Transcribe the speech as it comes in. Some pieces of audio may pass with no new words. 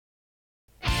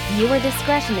Viewer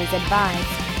discretion is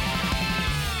advised.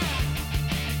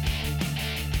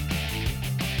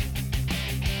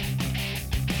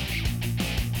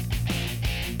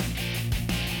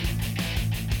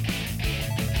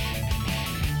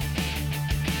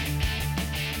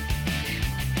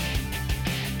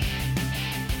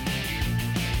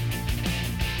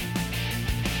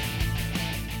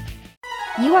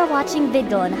 You are watching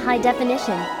VidGull in high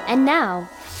definition, and now,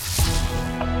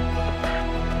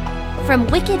 from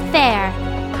Wicked Fair,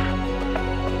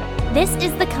 this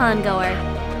is The Congoer.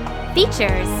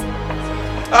 Features.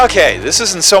 Okay, this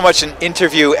isn't so much an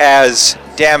interview as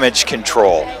damage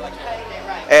control.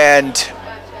 And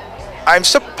I'm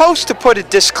supposed to put a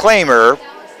disclaimer,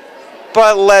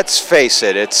 but let's face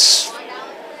it,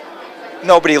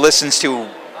 nobody listens to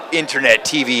internet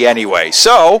TV anyway.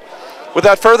 So,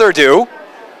 without further ado,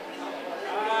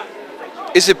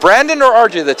 is it Brandon or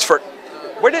RJ that's for?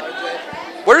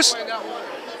 Where's?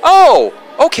 Oh,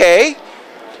 okay.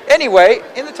 Anyway,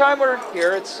 in the time we're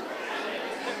here,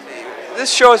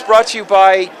 this show is brought to you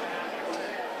by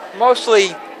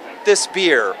mostly this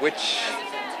beer, which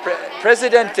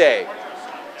Presidente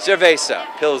Cerveza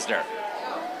Pilsner,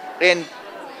 and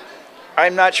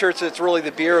I'm not sure if it's really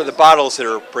the beer or the bottles that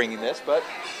are bringing this, but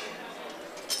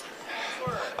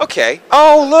okay.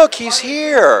 Oh, look, he's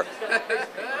here.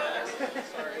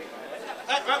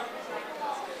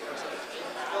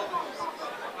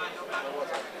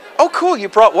 Oh, cool, you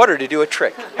brought water to do a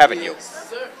trick, haven't you?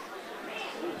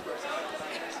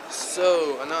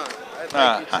 So, Anand, I'd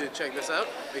like you to check this out.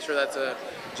 Make sure that's a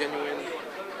genuine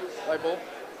light bulb.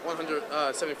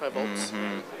 175 volts.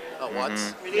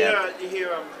 Watts. We need you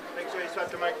hear make sure you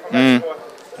swap the microphone back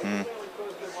and forth.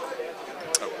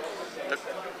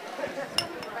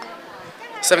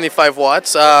 75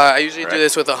 watts. I usually do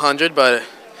this with 100, but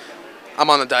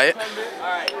I'm on a diet.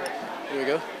 Here we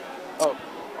go. Oh.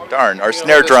 Darn, our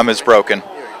snare drum is broken.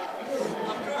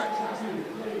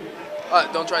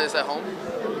 Don't try this at home.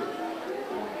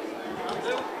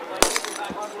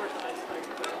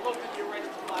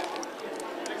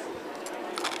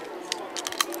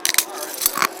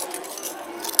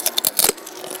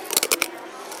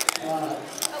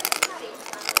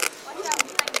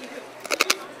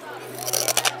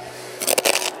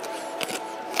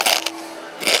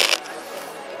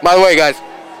 By the way, guys,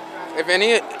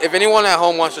 if anyone at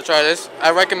home wants to try this,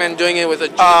 I recommend doing it with a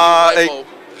light bulb.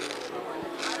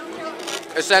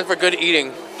 It stands for good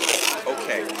eating.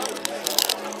 Okay.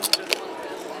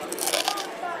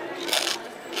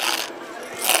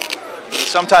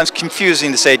 It's sometimes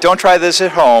confusing to say, don't try this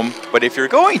at home, but if you're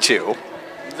going to,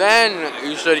 then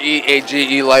you should eat a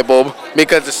GE light bulb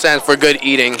because it stands for good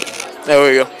eating. There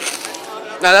we go.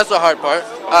 Now that's the hard part.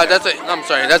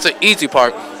 That's the easy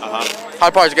part.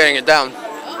 Hard part is getting it down.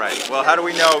 Right. Well, how do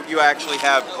we know you actually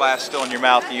have glass still in your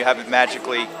mouth and you haven't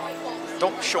magically...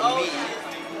 Don't show me.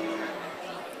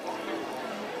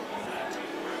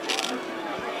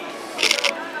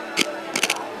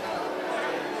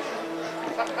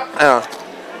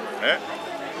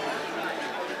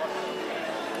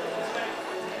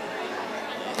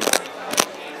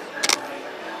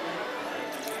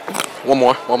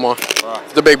 One more.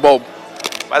 It's the big bulb.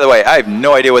 By the way, I have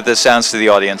no idea what this sounds to the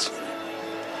audience.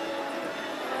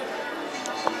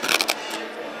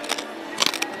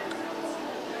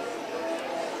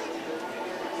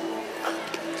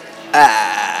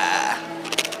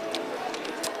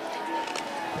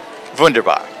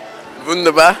 Wunderbar.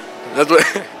 Wunderbar. That's what.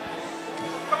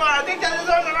 Come on, I think that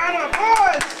deserves a round of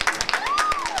applause.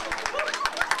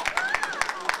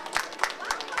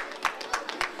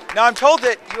 Now, I'm told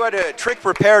that you had a trick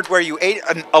prepared where you ate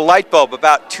a light bulb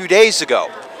about 2 days ago.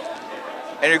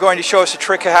 And you're going to show us a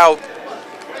trick of how...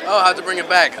 Oh, how to bring it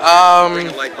back. Bring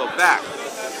a light bulb back.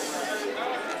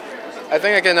 I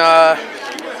think I can,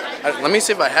 let me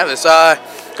see if I have this.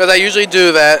 Because I usually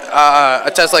do that,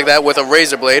 a test like that with a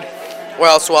razor blade, where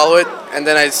I'll swallow it, and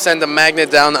then I send a magnet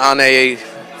down on a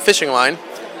fishing line,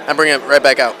 and bring it right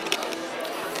back out.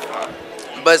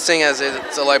 But seeing as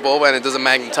it's a light bulb and it doesn't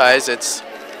magnetize, it's...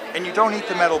 And you don't eat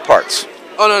the metal parts.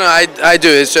 Oh, no, I do.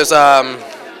 It's just,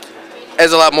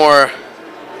 it's a lot more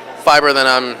fiber than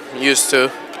I'm used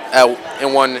to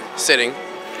in one sitting.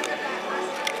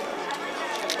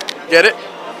 Get it?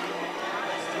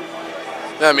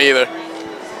 Not me either.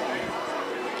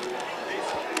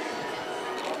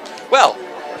 Well,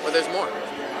 but there's more.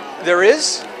 There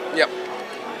is? Yep.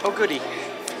 Oh, goody.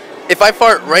 If I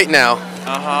fart right now,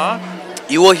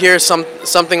 you will hear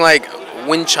something like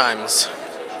wind chimes.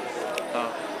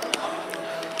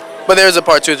 But there's a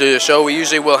part 2 to the show. We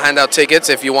usually will hand out tickets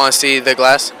if you want to see the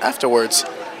glass afterwards.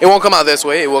 It won't come out this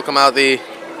way. It will come out the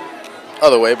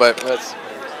other way, but that's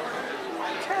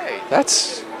Okay,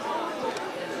 that's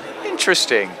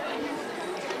interesting.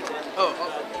 oh.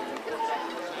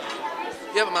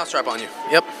 You have a mousetrap on you.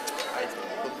 Yep.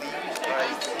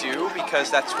 I do,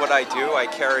 because that's what I do. I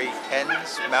carry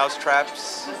pens, mouse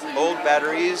traps, old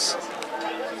batteries,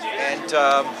 and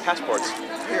passports.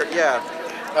 Here, yeah.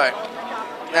 All right.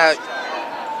 Now,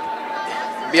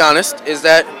 be honest. Is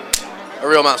that a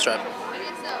real mousetrap?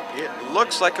 It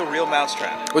looks like a real mouse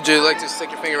trap. Would you like to stick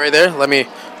your finger right there? Let me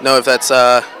know if that's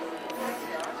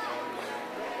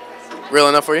real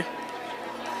enough for you.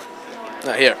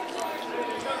 Not here.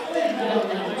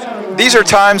 These are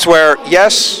times where,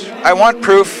 yes, I want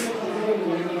proof.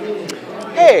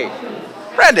 Hey,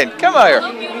 Brandon, come here.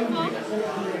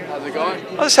 How's it going?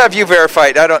 I'll just have you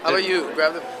verified. I don't. How about you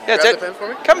grab the, Yeah, grab the pen for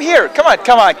me? come here. Come on.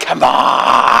 Come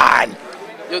on.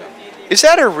 You'll, Is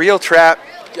that a real trap?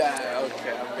 yeah,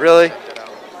 okay. Really? Check that out.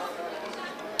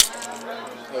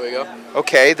 There we go.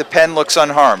 Okay, the pen looks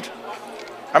unharmed.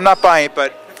 I'm not buying it,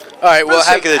 but All right. Well, the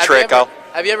sake of the trick,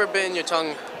 have you ever bitten your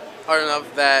tongue hard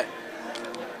enough that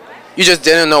you just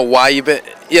didn't know why you bit?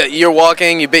 Yeah, you're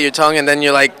walking, you bit your tongue, and then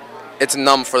you're like, it's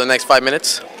numb for the next 5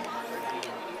 minutes.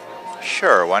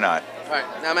 sure, why not? All right.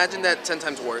 Now imagine that 10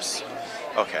 times worse.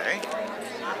 Okay.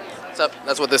 What's up?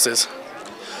 That's what this is.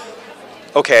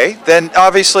 Okay, then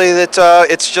obviously that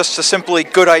it's just a simply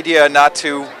good idea not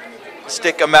to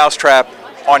stick a mousetrap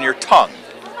on your tongue.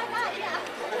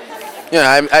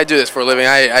 Yeah, I do this for a living.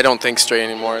 I don't think straight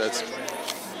anymore.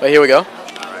 But here we go.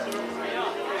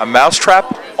 A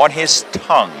mousetrap on his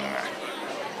tongue.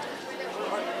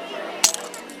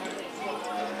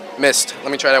 Missed.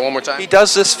 Let me try that one more time. He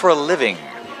does this for a living.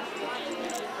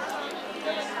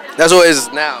 That's what it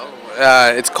is now.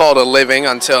 It's called a living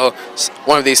until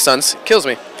one of these stunts kills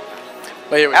me.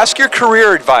 But here we go. Ask your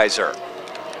career advisor.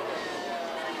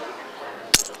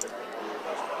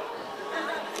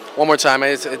 One more time.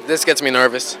 This gets me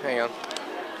nervous. Hang on.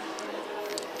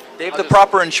 They have the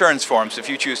proper insurance forms if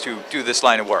you choose to do this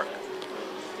line of work.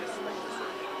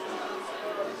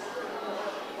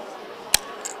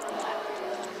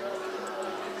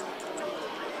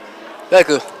 Thank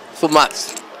you so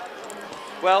much.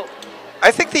 Well,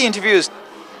 I think the interview is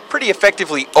pretty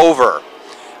effectively over.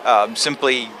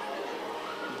 Simply,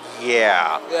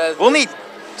 yeah. Yeah. We'll need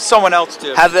someone else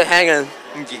to. Have it hanging.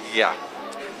 Yeah.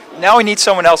 Now we need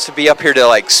someone else to be up here to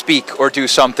like speak or do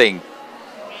something.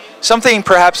 Something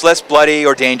perhaps less bloody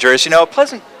or dangerous. You know, a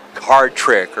pleasant card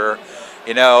trick, or,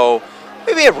 you know,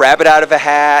 maybe a rabbit out of a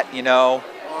hat. You know.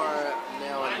 Or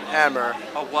nail and hammer.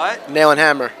 A what? Nail and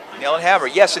hammer. Nail and hammer.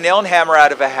 Yes, a nail and hammer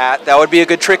out of a hat. That would be a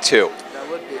good trick too. That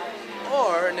would be.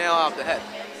 Or a nail off the head.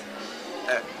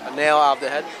 A nail off the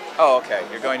head. Oh, okay.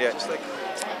 You're going to.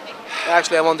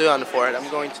 Actually, I won't do it on the forehead. I'm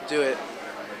going to do it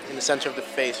in the center of the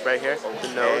face, right here, the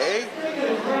nose. Okay.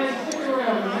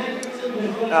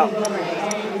 Now,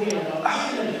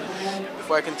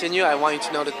 before I continue, I want you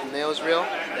to know that the nail is real,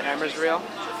 the hammer is real,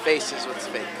 the face is what's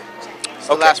fake. It's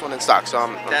the Okay. last one in stock, so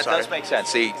I'm That sorry. does make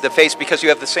sense. The face, because you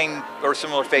have the same or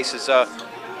similar face as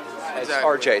Exactly.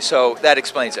 RJ, so that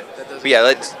explains it. That does But yeah,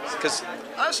 make let's, because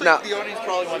honestly, Now- the audience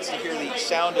probably wants to hear the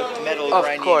sound of metal Of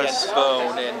grinding course. against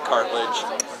bone and cartilage.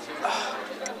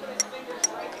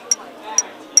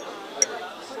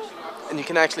 And you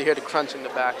can actually hear the crunch in the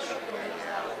back.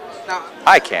 Now,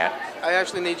 I can't. I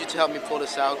actually need you to help me pull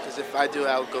this out, because if I do,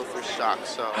 I'll go for shock,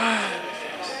 so. Yeah,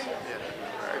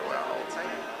 very well.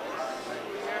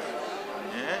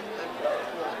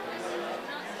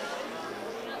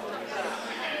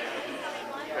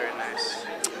 Very nice.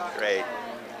 Great.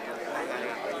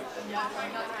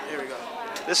 Here we go.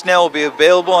 This nail will be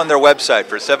available on their website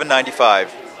for $7.95.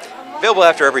 Available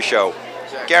after every show.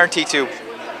 Exactly. Guaranteed to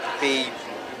be.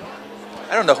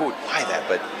 I don't know who would buy that,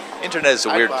 but internet is a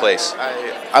I'd weird buy place. it.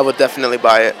 I would definitely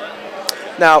buy it.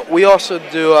 Now, we also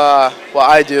do,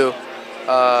 I do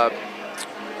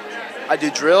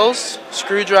drills,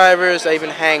 screwdrivers, I even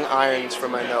hang irons for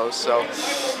my nose, so,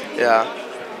 yeah.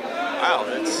 Wow,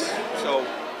 that's so.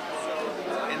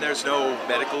 And there's no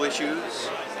medical issues.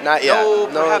 Not yet. No,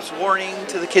 No. perhaps warning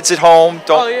to the kids at home.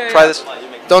 Don't Oh, yeah, try yeah. this.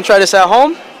 Don't try this at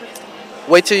home.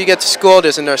 Wait till you get to school,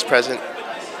 there's a nurse present.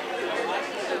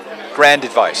 Grand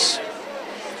advice.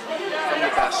 From the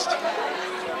best.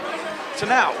 So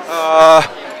now,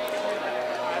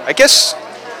 I guess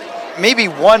maybe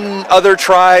one other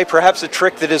try, perhaps a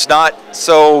trick that is not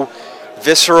so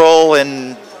visceral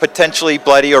and potentially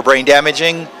bloody or brain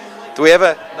damaging. Do we have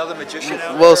another magician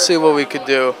out We'll there? see what we could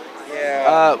do.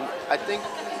 Yeah.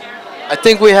 I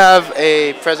think we have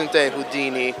a present day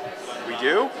Houdini. We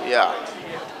do? Yeah.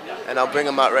 And I'll bring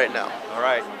him out right now. All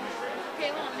right.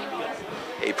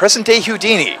 a present-day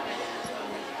Houdini.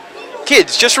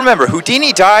 Kids, just remember,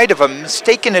 Houdini died of a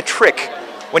mistake in a trick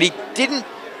when he didn't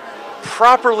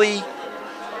properly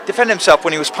defend himself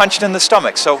when he was punched in the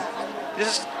stomach. So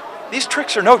these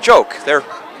tricks are no joke. They're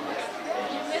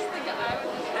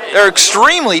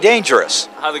extremely dangerous.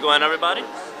 How's it going, everybody?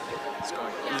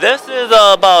 This is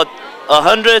about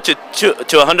 100 to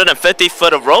 150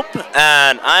 foot of rope,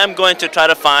 and I am going to try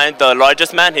to find the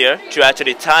largest man here to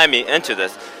actually tie me into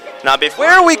this. Now, before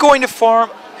Where are we going to farm?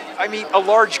 I mean, a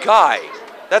large guy.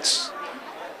 That's...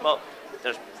 well,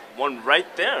 there's one right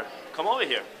there. Come over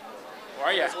here. How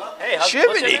are you? Hey, what's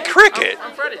your Jiminy name? Cricket.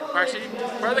 I'm Freddie. I'm actually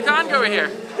part of the Congo here.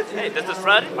 Hey, this is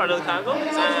Freddie, part of the Congo,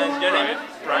 and your name is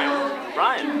Brian.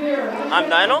 Brian. I'm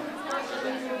Dino.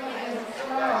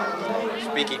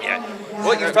 Speaking yet.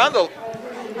 Well, you found the...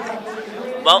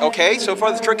 Well, Okay, so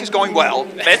far the trick is going well.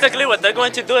 basically what they're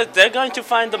going to do is they're going to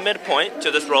find the midpoint to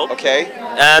this rope. Okay.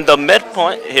 And the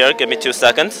midpoint, here, give me 2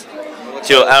 seconds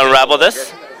to unravel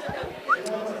this.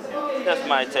 This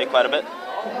might take quite a bit.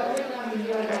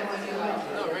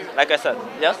 Like I said,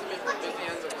 yes?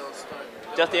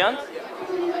 Just the end?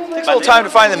 Takes a little time to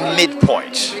find the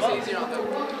midpoint.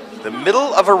 The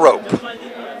middle of a rope.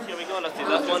 Here we go, let's see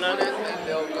this one end.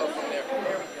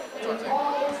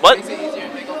 What?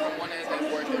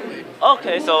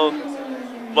 Okay, so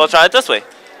we'll try it this way.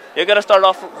 You're gonna start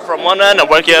off from one end and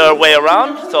work your way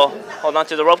around. So hold on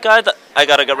to the rope, guys. I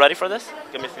gotta get ready for this.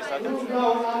 Give me a few seconds.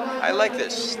 I like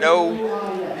this. No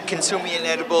consuming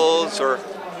edibles or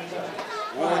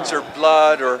wounds or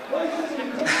blood or...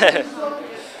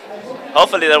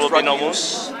 Hopefully there will be no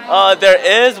moves.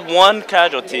 There is one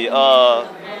casualty.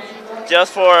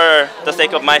 Just for the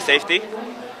sake of my safety.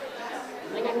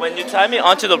 When you tie me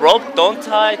onto the rope, don't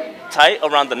tie tight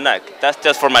around the neck. That's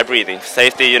just for my breathing.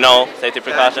 Safety, you know, safety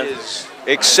precautions. That is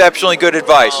exceptionally good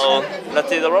advice. So let's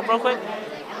see the rope real quick.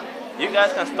 You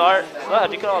guys can start. Go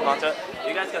ahead, you can hold on to it.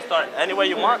 You guys can start anywhere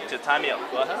you want to tie me up.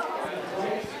 Go ahead.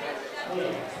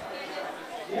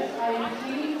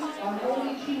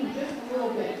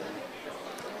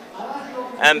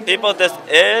 And people, this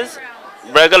is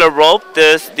regular rope.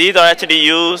 These are actually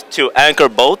used to anchor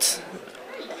boats.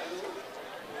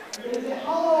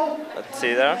 Let's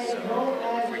see there.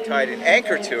 If we tied an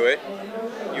anchor to it,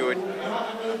 you would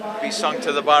be sunk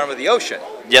to the bottom of the ocean.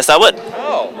 Yes, I would.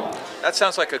 Oh, that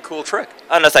sounds like a cool trick.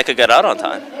 Unless I could get out on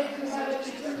time.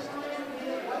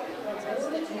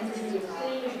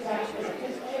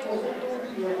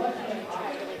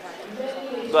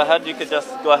 Go ahead, you could just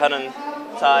go ahead and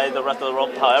tie the rest of the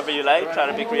rope however you like. Try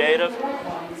to be creative.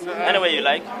 Any way you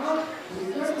like.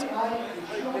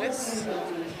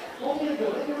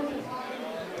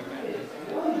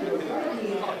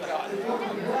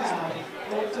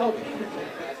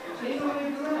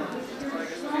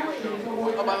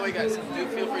 Oh, by the way, guys, do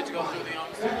feel free to go through the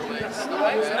arms, through the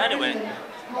legs. Anyway.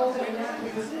 Hold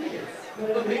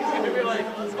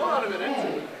on a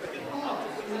minute.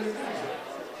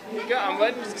 I'm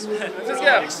letting just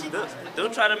go. Do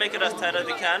try to make it as tight as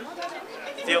you can.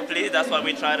 Feel please, that's why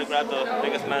we try to grab the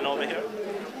biggest man over here.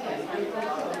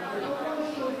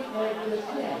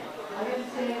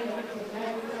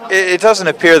 It doesn't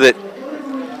appear that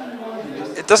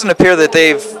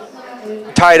they've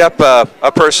tied up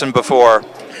a person before.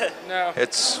 No.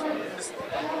 It's You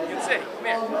can see. Come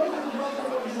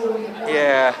here.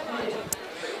 yeah.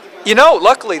 You know,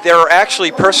 luckily there are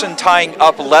actually person tying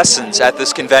up lessons at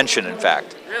this convention. In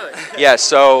fact. Really? Yes.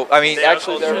 So I mean, They are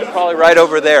actually called they're trips. probably right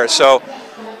over there. So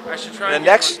I should try the and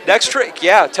get next trick,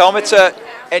 yeah. Tell them it's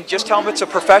a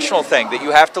professional thing that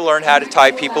you have to learn how to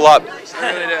tie people up. one.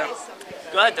 I really do.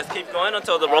 Go ahead, just keep going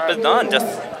until the rope is done.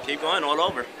 Just keep going all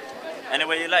over. Any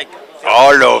way you like.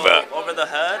 All over. Over the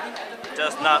head,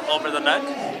 just not over the neck.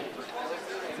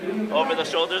 Over the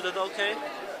shoulders is okay.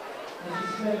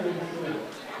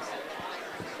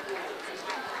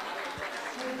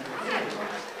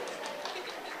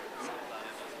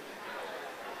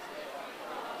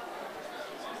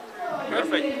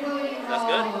 Perfect. That's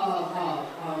good.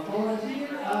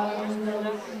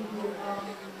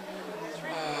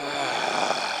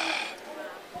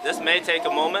 This may take a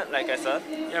moment, like I said.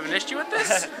 You have an issue with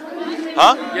this?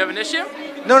 Huh? You have an issue?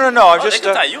 No. I'm Oh, they just.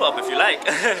 can tie you up if you like.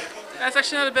 That's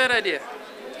actually not a bad idea.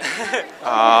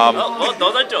 Well,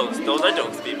 those are jokes. Those are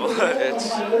jokes, people. It's.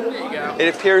 There you go.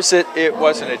 It appears that it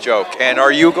wasn't a joke. And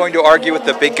are you going to argue with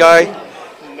the big guy?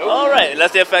 All right,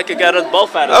 let's see if I can get us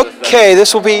both out of this. then. Okay,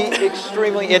 this will be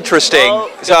extremely interesting, Well,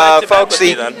 go back to back folks. with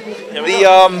me then. Here we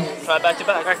go. Try back to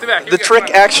back. Back to back. The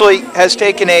trick actually has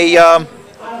taken a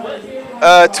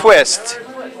twist,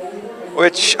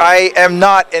 which I am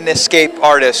not an escape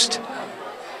artist.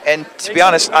 And to be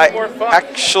honest, I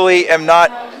actually am not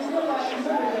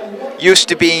used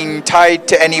to being tied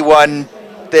to anyone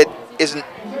that isn't.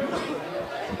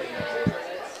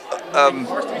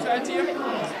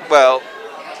 Well.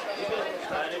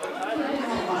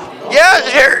 Yeah,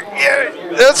 sure.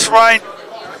 Yeah, that's fine.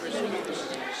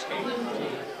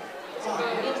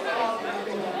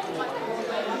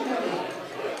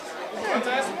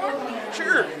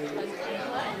 Sure.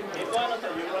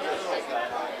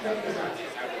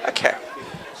 Okay.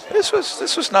 This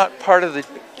was not part of the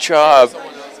job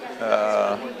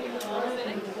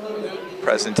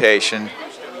presentation.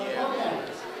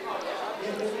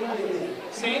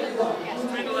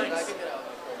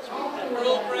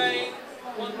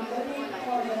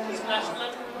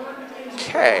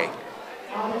 Okay.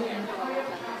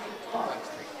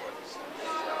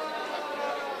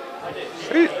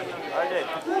 You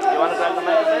want to grab the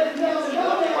mic a bit?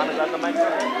 Want to grab the mic a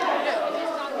bit?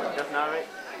 Just now, right?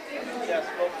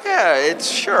 Yeah, it's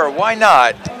sure. Why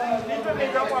not?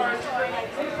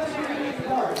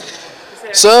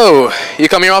 So, you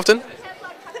come here often?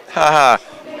 Haha.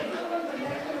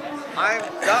 I'm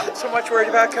not so much worried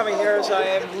about coming here as I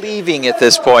am leaving at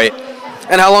this point.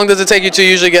 And how long does it take you to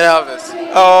usually get out of this?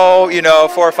 Oh,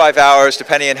 4 or 5 hours,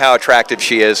 depending on how attractive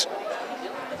she is.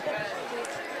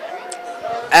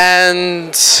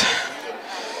 And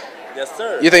Yes,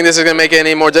 sir. you think this is going to make it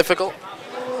any more difficult?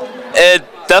 It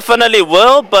definitely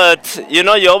will, but you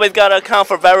always gotta account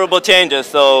for variable changes.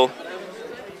 So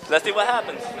let's see what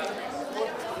happens.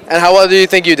 And how well do you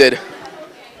think you did? I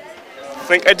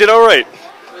think I did all right.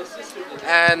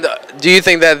 And do you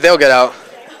think that they'll get out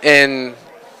in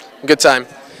good time?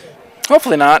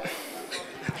 Hopefully not.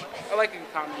 I like a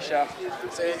good comedy show.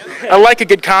 I like a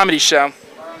good comedy show.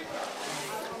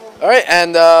 All right,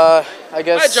 and I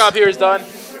guess... My job here is done.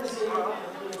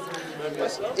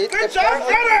 Good job,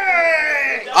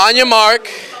 Freddie! On your mark,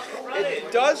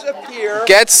 It does appear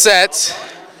get set,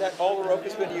 that all the rope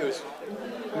has been used.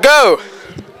 go!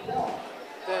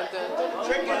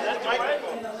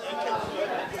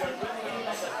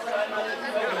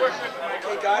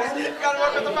 Hey guys, you gotta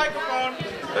work with the microphone.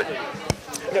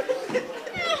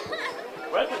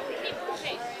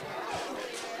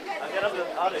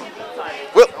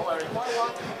 Well,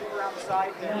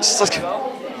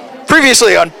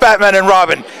 previously on Batman and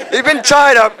Robin, they've been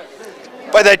tied up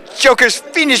by the Joker's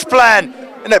fiendish plan,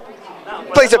 and the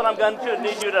place What I'm going to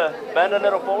need you to bend a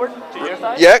little forward to your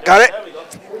side. Yeah, got it. There we go.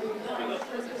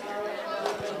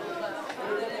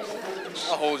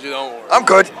 I'll hold you, don't worry. I'm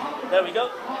good. There we go.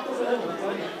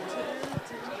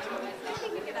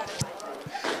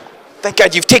 Thank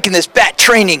God you've taken this bat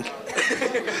training. There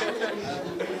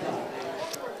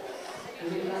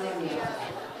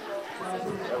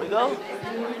we go.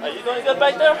 Are you doing good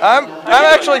back there? I'm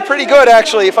actually pretty good.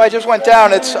 Actually, if I just went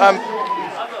down, it's They get a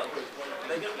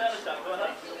better shot. Go ahead.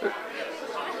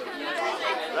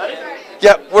 Ready?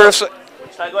 yeah. We're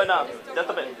Try going down. Just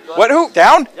a bit. Go what? Who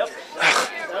down? Yep.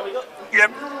 There we go.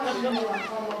 Yep.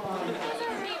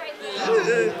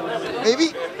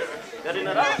 Maybe. Getting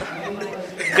it out.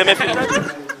 Give me a few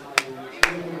seconds.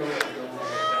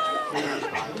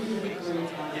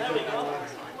 There we go.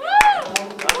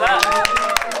 How's that?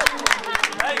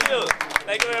 Thank you.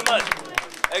 Thank you very much.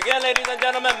 Again, ladies and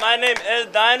gentlemen, my name is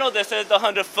Dino. This is the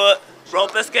 100-foot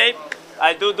rope escape.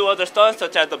 I do other stunts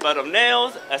such as the bed of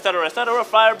nails, etc.,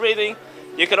 fire breathing.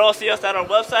 You can all see us at our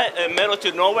website at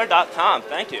middletonowhere.com.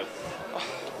 Thank you.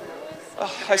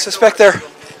 I suspect there are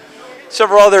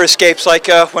several other escapes, like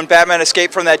when Batman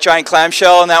escaped from that giant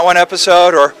clamshell in that one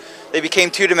episode, or they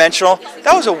became two-dimensional.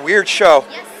 That was a weird show.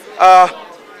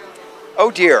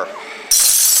 Oh dear.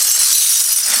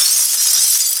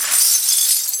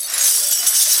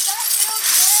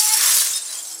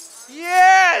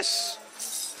 Yes!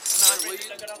 Will you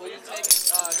take it, make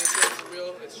sure it's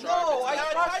real, it's sharp? No, I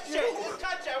Touch trust it. you. Just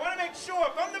touch it. I want to make sure.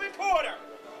 From the reporter.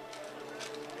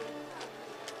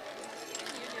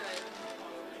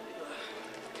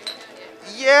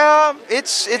 Yeah,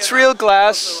 it's real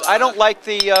glass. I don't like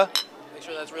the. Make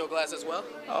sure that's real glass as well.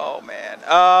 Oh man.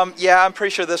 Yeah, I'm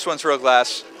pretty sure this one's real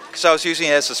glass because I was using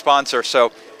it as a sponsor.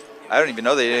 So I don't even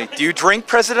know that. Do you drink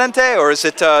Presidente, or is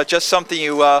it just something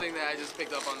you? Something that I just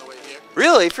picked up on the way here.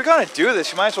 Really, if you're gonna do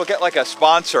this, you might as well get like a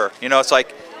sponsor. It's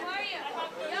like.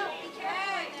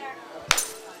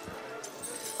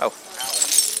 Oh.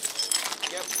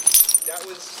 Yep. That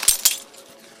was.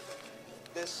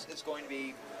 This is going to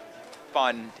be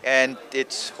fun, and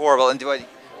it's horrible. And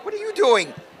what are you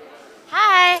doing?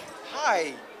 Hi.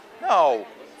 Hi. No.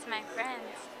 It's my friends.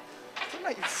 They're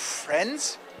not your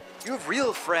friends. You have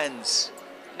real friends.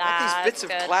 Nah, Not these bits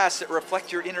it's of good. glass that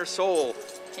reflect your inner soul.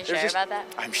 You There's sure just- about that?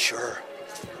 I'm sure.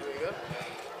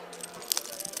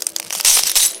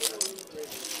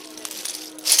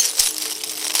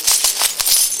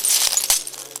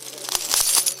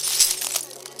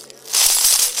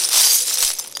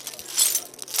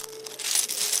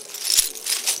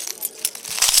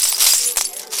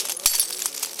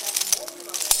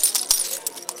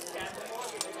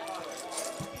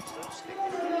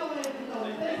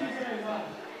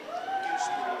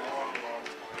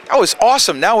 That was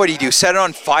awesome. Now what do you do? Set it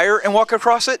on fire and walk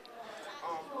across it?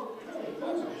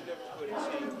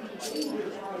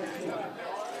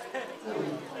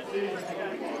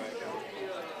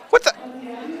 What the?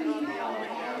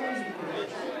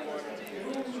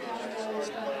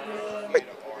 Wait,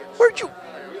 where'd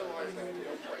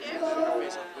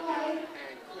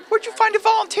you find a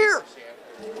volunteer?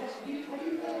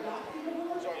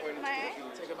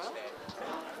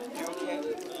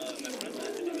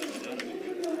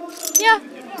 Yeah.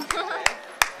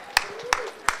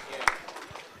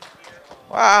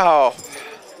 Wow.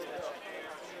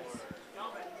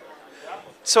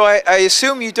 So I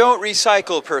assume you don't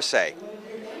recycle per se.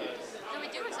 We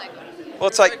do recycle. Well,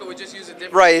 it's like, We just use it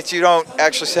different. right, you don't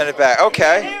actually send it back.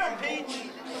 Okay.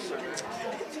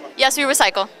 Yes, we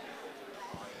recycle.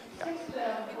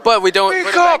 But we don't Wake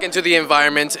put it up! back into the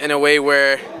environment in a way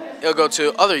where it'll go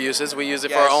to other uses. We use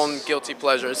it for our Yes. own guilty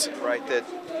pleasures. Right, that.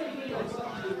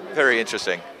 Very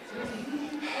interesting.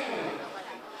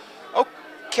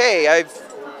 Okay,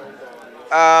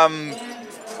 are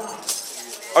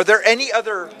there any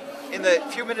other, in the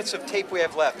few minutes of tape we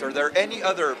have left, are there any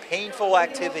other painful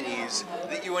activities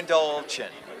that you indulge in?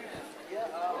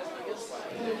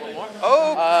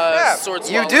 Oh, crap. sword You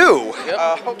swallowing. do?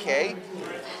 Yep. Okay.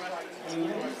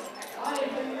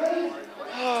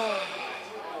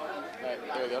 Alright,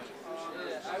 there we go.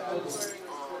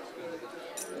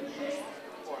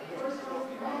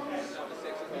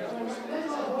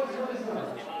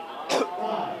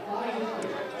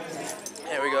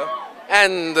 There we go.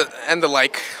 And the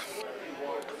like.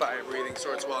 Fire breathing,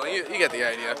 sword swallowing. You get the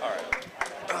idea. All right.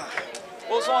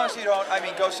 Well, as long as you don't,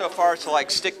 go so far as to like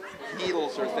stick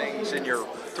needles or things in your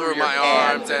Through your my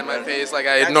hand. arms and my face like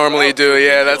I That's normally well do.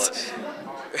 Yeah, ridiculous.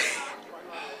 that's.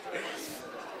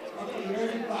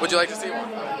 Would you like to see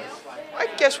one? I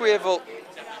guess we have a.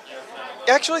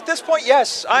 Actually, at this point,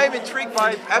 yes. I am intrigued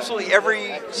by absolutely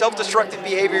every self-destructive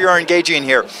behavior you're engaging in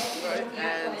here.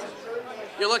 And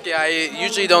you're lucky. I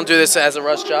usually don't do this as a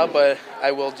rush job, but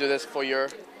I will do this for your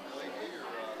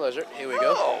pleasure. Here we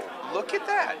go. Oh, look at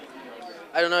that.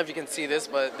 I don't know if you can see this,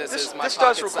 but this is my This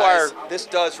does pocket require size. this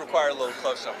does require a little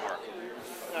close-up work.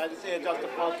 I just need to adjust the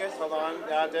focus. Hold on.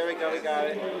 Yeah, there we go. We got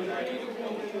it.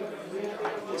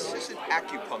 This isn't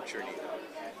acupuncture needle.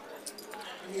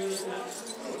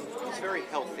 It's very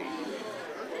healthy.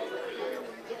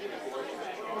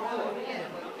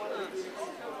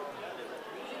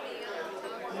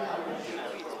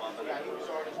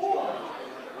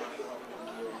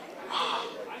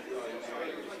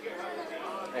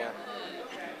 Yeah.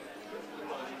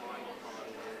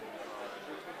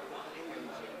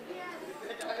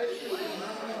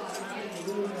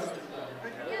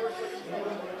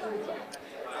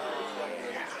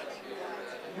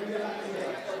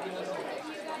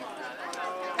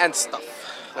 And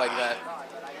stuff like that.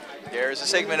 There's a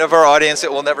segment of our audience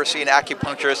that will never see an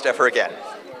acupuncturist ever again.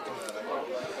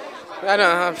 I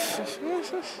don't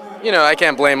know. I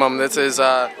can't blame them. This is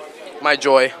my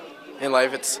joy in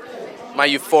life. It's my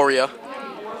euphoria.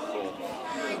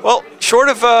 Well, short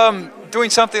of doing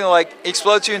something that like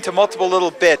explodes you into multiple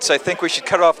little bits, I think we should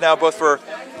cut it off now, both for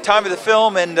time of the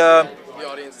film and The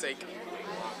audience sake.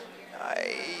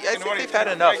 I think they've had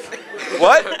enough.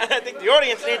 What? I think the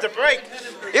audience needs a break.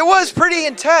 It was pretty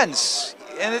intense,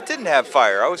 and it didn't have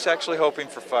fire. I was actually hoping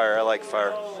for fire. I like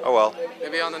fire. Oh well.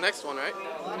 Maybe on the next one, right?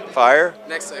 Fire?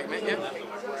 Next segment, yeah.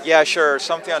 Yeah, sure.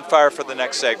 Something on fire for the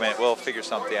next segment. We'll figure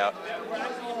something out.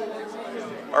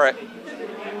 All right.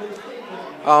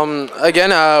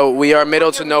 Again, we are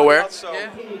Middle to Nowhere. So,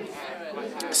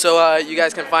 So you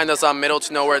guys can find us on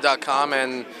middletonowhere.com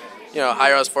and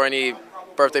hire us for any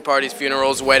birthday parties,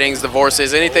 funerals, weddings,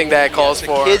 divorces, anything that calls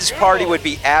for. kids' party would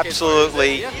be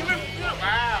absolutely.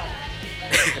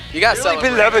 You got to Dearly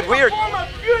beloved, we are.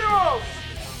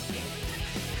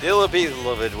 Dearly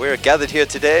beloved, we are gathered here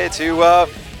today to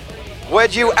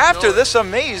wed you after this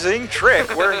amazing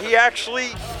trick where he actually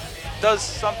does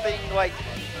something like.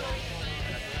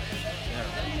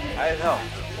 I don't know.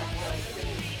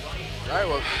 All right,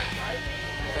 well,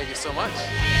 thank you so much.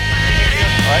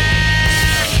 All right.